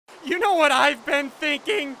You know what I've been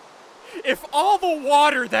thinking? If all the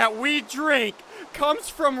water that we drink comes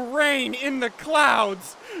from rain in the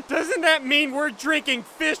clouds, doesn't that mean we're drinking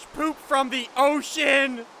fish poop from the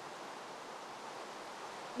ocean?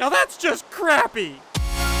 Now that's just crappy.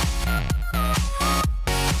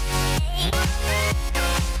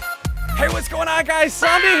 Hey, what's going on, guys?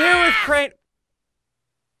 SSundee here with SkyFactory.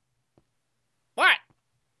 What?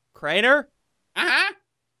 SkyFactory? Uh-huh.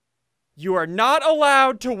 You are not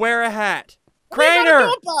allowed to wear a hat. What are you SkyFactory! gonna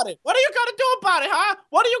do about it? What are you gonna do about it, huh?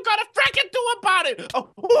 What are you gonna freaking do about it? Oh,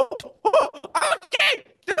 okay,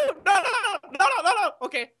 dude, no.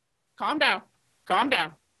 Okay, calm down.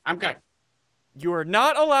 I'm good. You are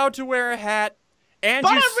not allowed to wear a hat, and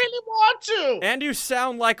But I really want to. And you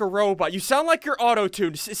sound like a robot. You sound like you're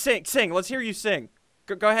auto-tuned. Sing. Let's hear you sing.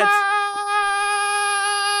 Go ahead.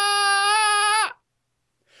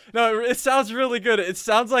 No, it sounds really good. It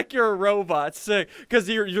sounds like you're a robot. Sing, because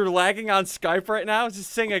you're lagging on Skype right now.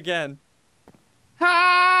 Just sing again.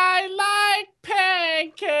 I like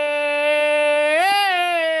pancakes.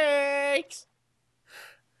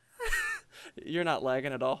 You're not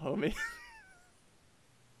lagging at all, homie.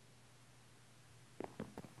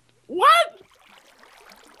 What?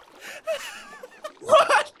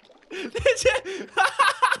 What? Did you?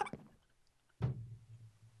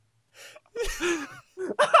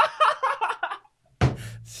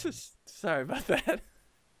 Sorry about that.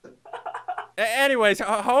 Anyways,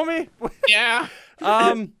 homie. Yeah.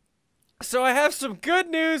 So I have some good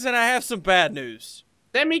news and I have some bad news.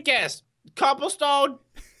 Let me guess. Cobblestone.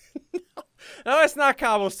 No, it's not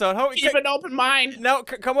cobblestone. Keep an open mind. No,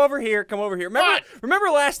 come over here. Remember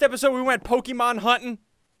last episode we went Pokemon hunting?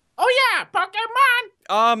 Oh yeah,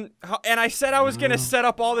 Pokemon. And I said I was gonna set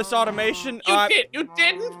up all this automation. You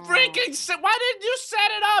didn't freaking why didn't you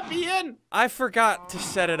set it up, Ian? I forgot to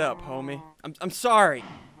set it up, homie. I'm sorry.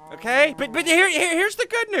 Okay? But here's the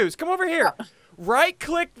good news. Come over here.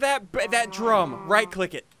 Right-click that drum.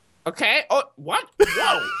 Right-click it. Okay. Oh, what?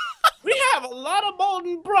 Whoa. We have a lot of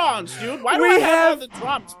molten bronze, dude. Why do I have all the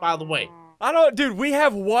drums, by the way? Dude, we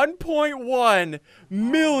have 1.1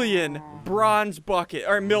 million bronze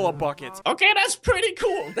millibuckets. Okay, that's pretty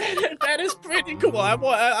cool. That is pretty cool.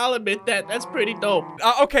 I'll admit that. That's pretty dope.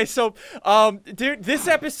 Okay, so, dude, this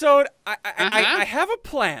episode, I have a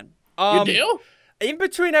plan. You do? In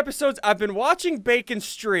between episodes, I've been watching Bacon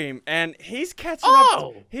stream, and he's catching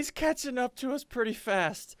up. He's catching up to us pretty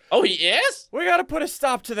fast. Oh, he is? We gotta put a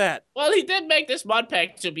stop to that. Well, he did make this mod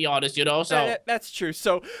pack, to be honest, you know, so. That's true.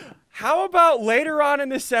 So, how about later on in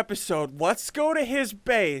this episode, let's go to his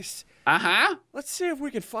base. Uh-huh. Let's see if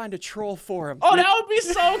we can find a troll for him. Oh, that would be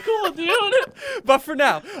so cool, dude. But for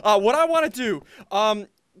now, what I want to do,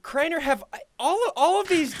 SkyFactory have all of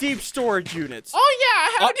these deep storage units. Oh yeah,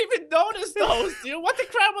 I haven't even noticed those, dude. What the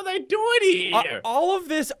crap are they doing here? All of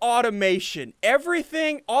this automation,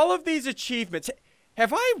 everything, all of these achievements.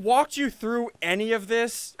 Have I walked you through any of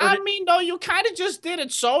this? I mean, no, you kind of just did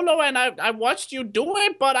it solo, and I watched you do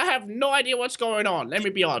it, but I have no idea what's going on. Let me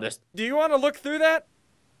be honest. Do you want to look through that?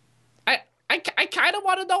 I kind of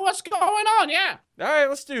want to know what's going on, yeah. All right,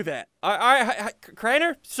 let's do that. All right,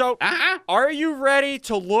 SkyFactory, so are you ready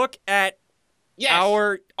to look at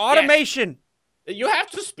our automation? Yes. You have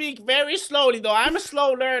to speak very slowly, though. I'm a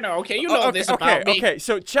slow learner, okay? You know this about me. Okay,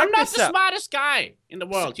 so check this out. I'm not the smartest guy in the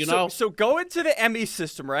world, you know? So go into the ME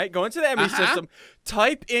system, right? Go into the ME system,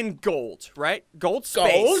 type in gold, right? Gold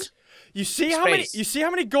space. Gold? You see how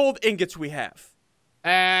many gold ingots we have?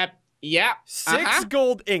 Yeah. 6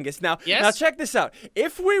 gold ingots. Now check this out.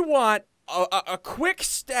 If we want a quick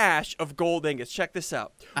stash of gold ingots, check this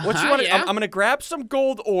out. What you want? I'm gonna grab some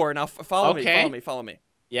gold ore. Now follow me.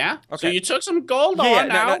 Yeah. Okay. So you took some gold ore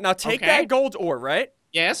now. Now take that gold ore, right?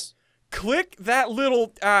 Yes. Click that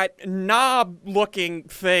little knob-looking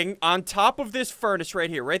thing on top of this furnace right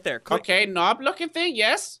here, right there. Click. Okay, knob-looking thing.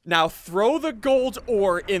 Yes. Now throw the gold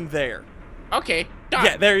ore in there. Okay. Done.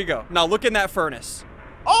 Yeah, there you go. Now look in that furnace.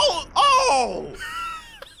 Oh!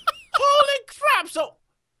 Holy crap! So,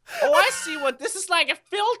 I see what this is, like a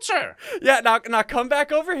filter. Yeah. Now come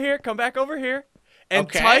back over here. And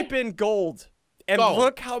type in gold. And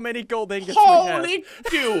look how many gold ingots we have. Holy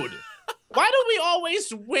dude! Why do we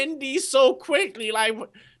always win these so quickly? Like,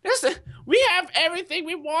 we have everything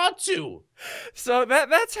we want to. So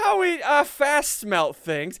that's how we fast smelt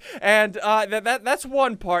things, and that's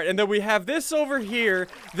one part. And then we have this over here.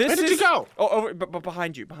 Where did you go? Oh, over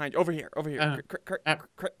behind you, over here.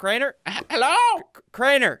 SkyFactory. Hello?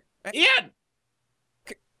 SkyFactory. Ian.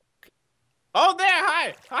 Oh, there.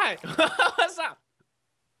 Hi. What's up?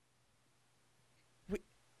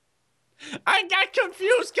 I got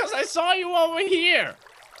confused because I saw you over here.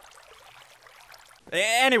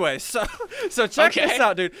 Anyway, so check this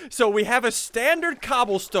out, dude. So we have a standard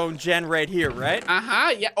cobblestone gen right here, right?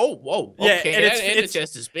 Yeah. Oh, whoa. Yeah, okay. and That ender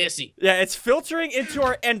chest is busy. Yeah, it's filtering into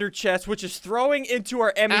our ender chest, which is throwing into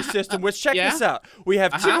our ME system. Which check this out. We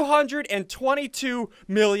have 222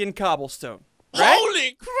 million cobblestone. Right?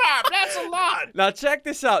 Holy crap, that's a lot. Now check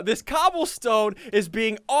this out. This cobblestone is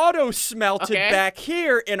being auto-smelted back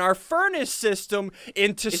here in our furnace system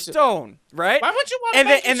into stone, right? Why would you want to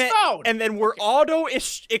make it stone? And then we're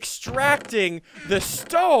auto-extracting the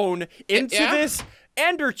stone into this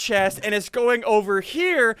ender chest, and it's going over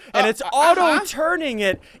here, and it's auto-turning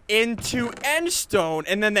it into endstone,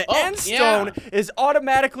 and then the endstone is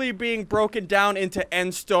automatically being broken down into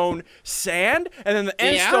endstone sand, and then the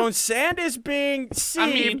endstone sand is being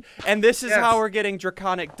sieved, and this is how we're getting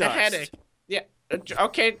draconic dust. A headache. Yeah.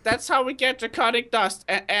 Okay, that's how we get draconic dust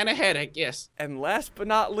and a headache, yes. And last but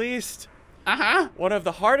not least, one of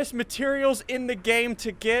the hardest materials in the game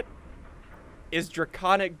to get is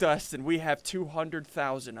draconic dust, and we have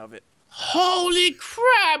 200,000 of it. Holy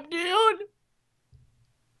crap, dude!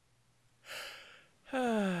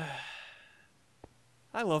 I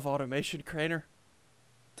love automation, Crainer.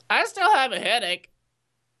 I still have a headache.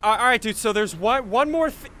 All right, dude, so there's one more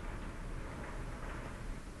thing.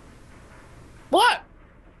 What?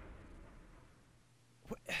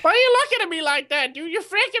 Why are you looking at me like that, dude? You're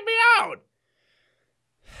freaking me out.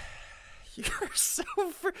 You're so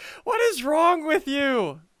what is wrong with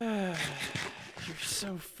you? You're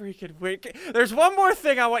so freaking weird. There's one more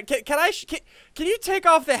thing I want. Can you take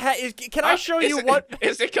off the hat? Can I show you what?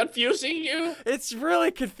 Is it confusing you? It's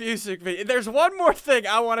really confusing me. There's one more thing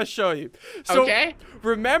I want to show you. So,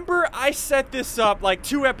 remember I set this up like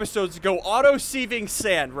 2 episodes ago, auto-sieving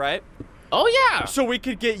sand, right? Oh, yeah. So we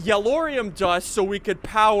could get yellorium dust so we could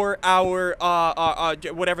power our,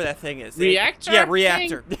 whatever that thing is. Reactor? Yeah,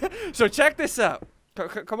 reactor. So check this out.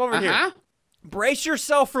 Come over here. Brace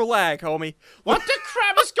yourself for lag, homie. What the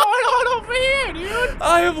crap is going on over here, dude?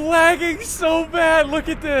 I am lagging so bad. Look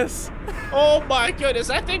at this. Oh, my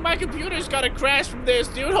goodness. I think my computer's gonna crash from this,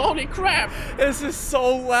 dude. Holy crap. This is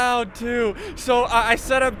so loud, too. So I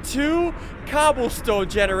set up 2 cobblestone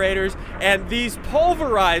generators, and these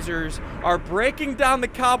pulverizers are breaking down the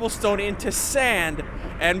cobblestone into sand,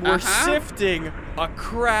 and we're sifting a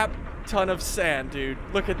crap ton of sand, dude.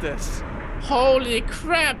 Look at this. Holy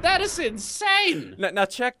crap, that is insane. Now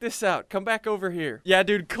check this out. Come back over here. Yeah,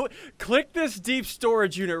 dude, click this deep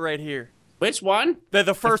storage unit right here. Which one?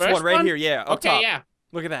 The first one right here, yeah. Up top. Yeah.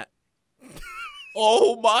 Look at that.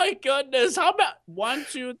 Oh my goodness. How about 1,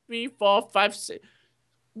 2, 3, 4, 5, 6.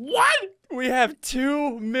 What? We have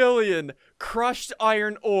 2 million crushed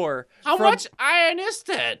iron ore. How much iron is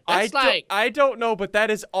that? That's I don't know, but that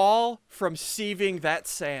is all from sieving that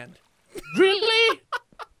sand. Really?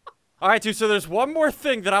 All right, dude. So there's one more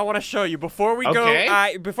thing that I want to show you before we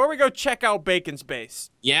go. Before we go check out Bacon's base.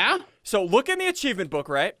 Yeah. So look in the achievement book,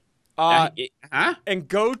 right? And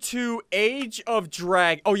go to Age of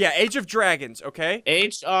Oh yeah, Age of Dragons. Okay.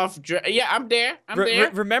 Yeah, I'm there. I'm there.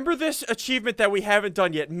 Remember this achievement that we haven't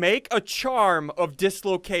done yet? Make a charm of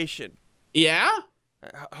dislocation. Yeah.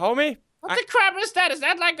 Homie. What the crap is that? Is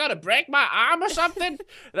that like gonna break my arm or something?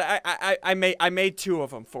 I made 2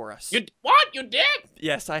 of them for us. What? You did?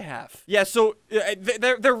 Yes, I have. Yeah, so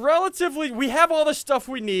they're relatively. We have all the stuff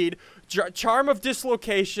we need. Charm of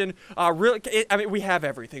dislocation. I mean, we have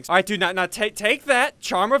everything. All right, dude. Now take that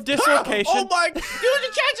charm of dislocation. Oh my, dude!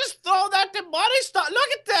 You can't just throw that demonic stuff. Look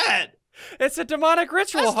at that. It's a demonic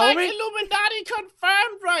ritual, That's homie. Like Illuminati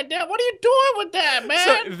confirmed right there. What are you doing with that, man?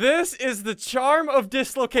 So this is the charm of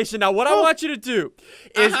dislocation. Now, what I want you to do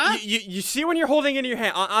is you see when you're holding it in your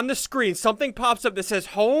hand on the screen, something pops up that says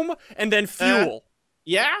home and then fuel.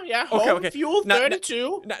 Yeah. Home, fuel,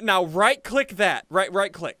 32. Now right-click that.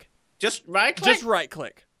 Right-click. Just right-click? Just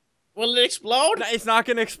right-click. Will it explode? No, it's not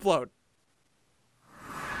going to explode.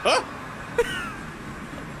 Huh?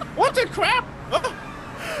 What the crap? Huh?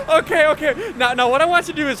 Okay. Now what I want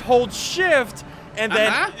you to do is hold shift and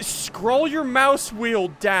then scroll your mouse wheel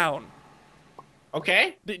down.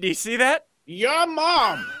 Okay. Do you see that? Your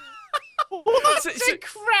mom. What the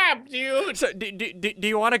crap, dude? So do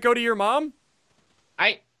you want to go to your mom?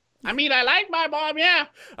 I mean, I like my mom, yeah.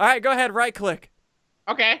 All right, go ahead, right click.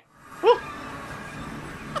 Okay.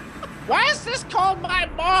 Why is this called my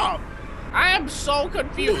mom? I am so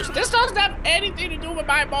confused. This doesn't have anything to do with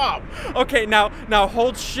my mom. Okay, now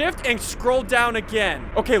hold shift and scroll down again.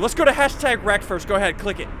 Okay, let's go to #rec first. Go ahead,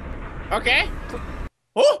 click it. Okay.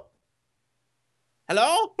 Oh.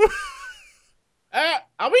 Hello?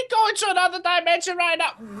 Are we going to another dimension right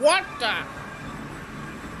now? What the?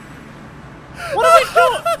 What are we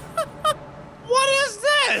doing? What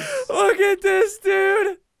Look at this,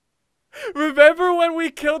 dude. Remember when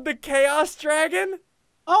we killed the Chaos Dragon?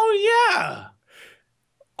 Oh, yeah.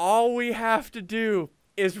 All we have to do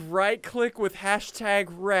is right-click with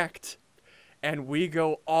 #wrecked, and we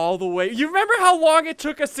go all the way. You remember how long it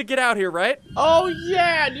took us to get out here, right? Oh,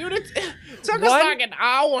 yeah, dude. It took us like an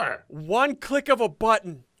hour. One click of a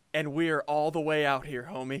button, and we are all the way out here,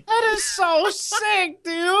 homie. That is so sick,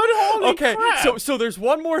 dude. Holy crap. So there's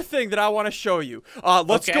one more thing that I want to show you.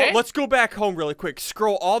 Let's go back home really quick.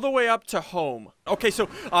 Scroll all the way up to home. Okay, so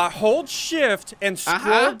hold shift and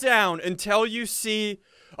scroll down until you see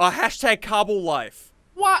 #CobbleLife.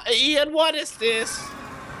 What, Ian? What is this?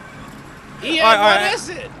 Ian, all right, what is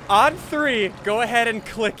it? On 3, go ahead and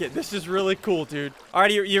click it. This is really cool, dude. All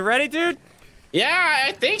right, you ready, dude? Yeah,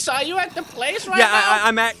 I think so. Are you at the place right now? Yeah,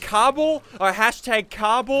 I'm at Cobble, or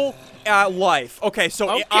 #CobbleLife. Okay,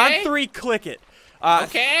 so on 3, click it.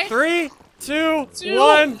 Okay. 3, 2,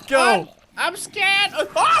 1, go. I'm scared.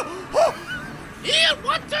 Oh! Ian,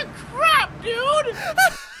 what the crap, dude?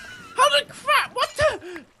 How the crap? What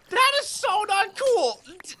the? That is so not cool.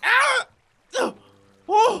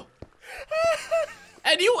 Oh.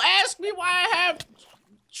 And you ask me why I have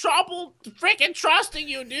trouble freaking trusting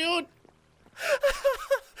you, dude.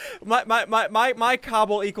 My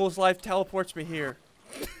Cobble equals life teleports me here.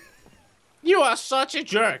 You are such a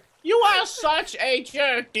jerk. You are such a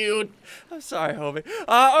jerk, dude. I'm sorry, homie.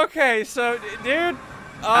 Okay, so, dude,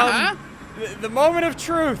 the moment of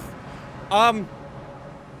truth.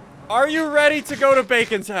 Are you ready to go to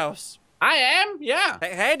Bacon's house? I am, yeah.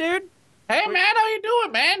 Hey, dude. Hey, man, how you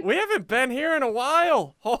doing, man? We haven't been here in a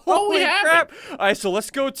while. Holy crap. All right, so let's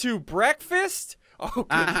go to breakfast. Oh,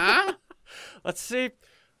 Let's see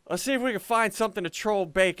if we can find something to troll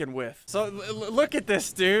Bacon with. So, look at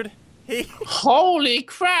this, dude. Holy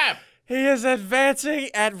crap. He is advancing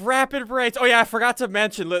at rapid rates. Oh, yeah, I forgot to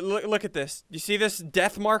mention. Look at this. You see this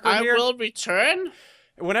death marker here? I will return?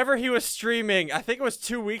 Whenever he was streaming, I think it was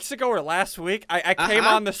 2 weeks ago or last week, I came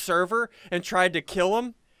on the server and tried to kill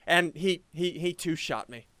him, and he two-shot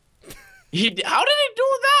me. How did he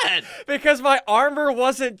do that? Because my armor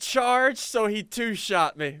wasn't charged, so he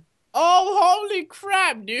two-shot me. Oh, holy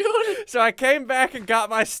crap, dude. So I came back and got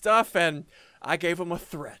my stuff, and I gave him a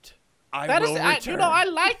threat. I will return. You know, I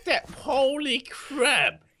like that. Holy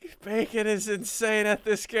crap. Bacon is insane at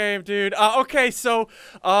this game, dude. Okay, so,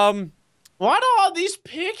 what are all these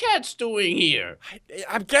pigheads doing here?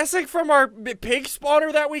 I'm guessing from our pig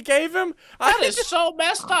spawner that we gave him. That is so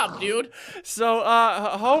messed up, dude. So,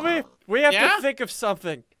 homie, we have to think of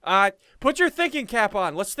something. Put your thinking cap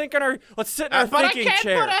on. Let's sit in our thinking chair. But I can't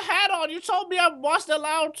put a hat on. You told me I wasn't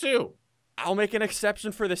allowed to. I'll make an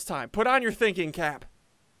exception for this time. Put on your thinking cap.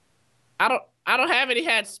 I don't have any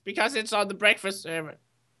hats because it's on the breakfast server.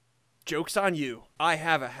 Joke's on you. I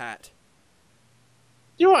have a hat.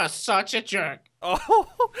 You are such a jerk.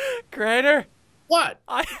 Oh, Crainer. What?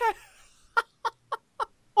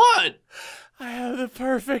 What? I have the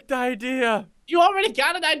perfect idea. You already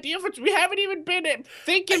got an idea for we haven't even been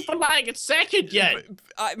thinking for like a second yet.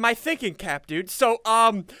 My thinking cap, dude. So,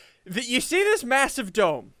 you see this massive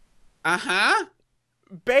dome?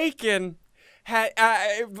 Bacon had,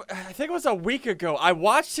 I think it was a week ago, I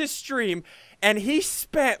watched his stream, and he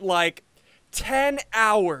spent like 10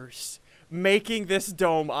 hours making this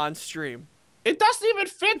dome on stream. It doesn't even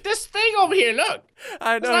fit this thing over here, look.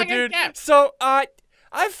 I know, dude. So, I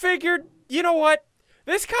figured, you know what?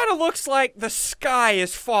 This kind of looks like the sky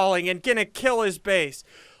is falling and gonna kill his base.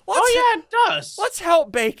 Oh, yeah, it does. Let's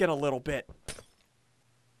help Bacon a little bit.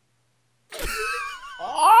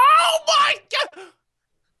 Oh, my God.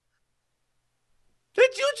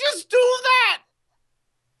 Did you just do that?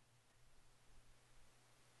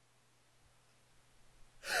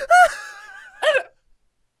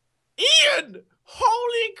 Ian!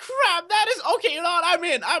 Holy crap, that is okay. You know what? I'm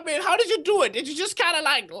in. How did you do it? Did you just kind of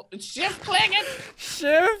like shift click it?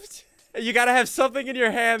 Shift? You gotta have something in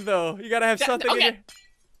your hand, though. You gotta have something in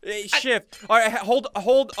your... Shift. All right, hold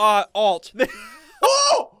Alt.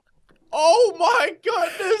 Oh my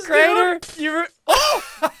goodness, Crainer, you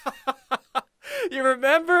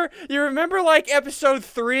remember like episode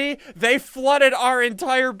 3? They flooded our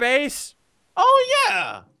entire base? Oh,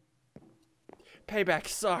 yeah. Payback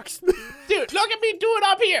sucks. Dude, look at me do it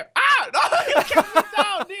up here. Ah! No, you kept me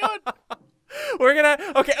down, dude. We're gonna...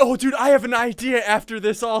 Okay, oh, dude, I have an idea after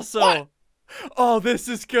this also. What? Oh, this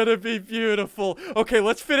is gonna be beautiful. Okay,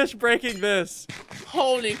 let's finish breaking this.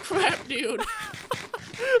 Holy crap, dude.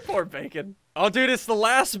 Poor Bacon. Oh, dude, it's the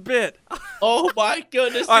last bit. Oh, my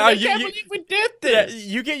goodness. Dude, I can't believe we did this. Yeah,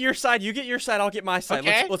 you get your side, I'll get my side.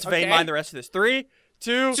 Okay, Let's vein mine the rest of this. 3,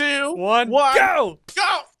 2, 1, go!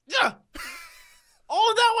 Go! Yeah.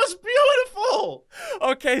 Oh, that was beautiful.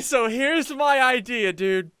 Okay, so here's my idea,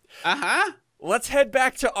 dude. Uh-huh. Let's head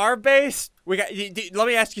back to our base. Let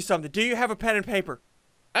me ask you something. Do you have a pen and paper?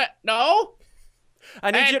 No.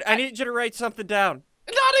 I need you to write something down.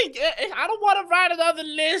 I don't want to write another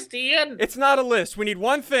list, Ian. It's not a list. We need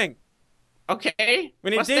one thing. Okay.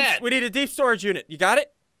 We need What's that? We need a deep storage unit. You got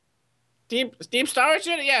it? Deep storage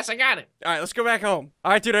unit? Yes, I got it. All right, let's go back home.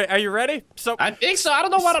 All right, dude, are you ready? I think so. I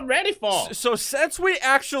don't know what I'm ready for. So since we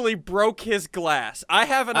actually broke his glass, I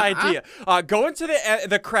have an idea. Go into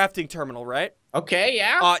the crafting terminal, right? Okay,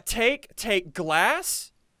 yeah. Take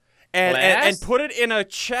glass and put it in a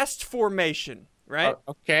chest formation, right?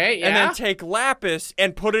 Okay, yeah. And then take lapis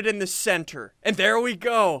and put it in the center. And there we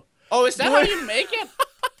go. Oh, is that how you make it?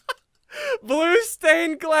 Blue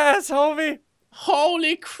stained glass, homie.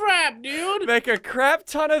 Holy crap, dude. Make a crap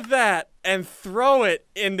ton of that and throw it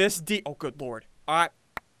in this deep... Oh, good lord. All right.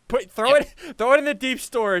 Throw it in the deep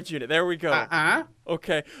storage unit. There we go.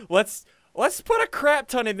 Okay. Let's put a crap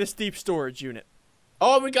ton in this deep storage unit.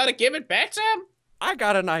 Oh, we gotta give it back to him? I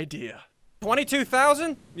got an idea.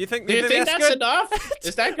 22,000? You think? Do you think that's good? enough?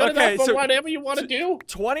 Is that good enough for whatever you want to do?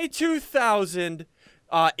 22,000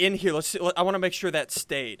 in here. Let's see. I want to make sure that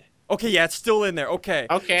stayed. Okay, yeah, it's still in there. Okay.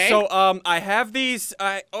 Okay. So, I have these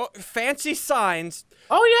fancy signs.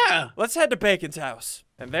 Oh, yeah. Let's head to Bacon's house.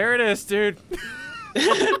 And there it is, dude.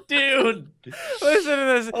 Dude. Listen to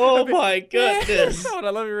this. Oh, my goodness. Hold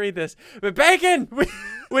on, let me read this. But Bacon,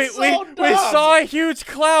 we saw a huge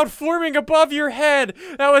cloud forming above your head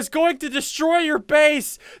that was going to destroy your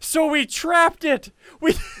base, so we trapped it.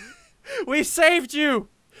 We saved you.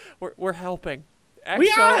 We're helping.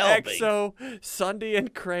 We are helping. SSundee,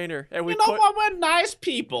 and Crainer. And you know what? We're nice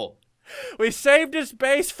people. We saved his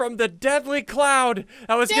base from the deadly cloud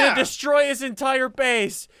that was going to destroy his entire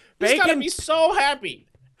base. He's gonna be so happy.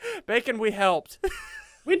 Bacon, we helped.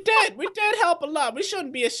 We did help a lot. We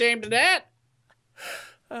shouldn't be ashamed of that.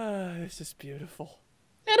 This is beautiful.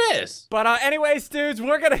 It is. But anyways, dudes,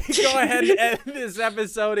 we're going to go ahead and end this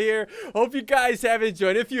episode here. Hope you guys have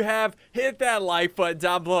enjoyed. If you have, hit that like button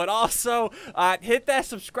down below. And also, hit that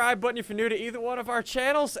subscribe button if you're new to either one of our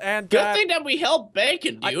channels. And good thing that we help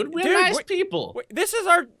Bacon, dude. We're nice people. This is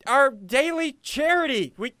our daily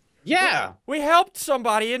charity. We helped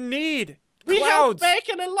somebody in need. We helped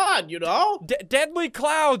Bacon a lot, you know? Deadly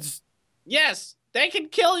clouds. Yes, they can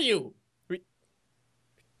kill you.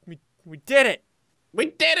 We did it. We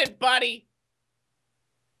did it, buddy.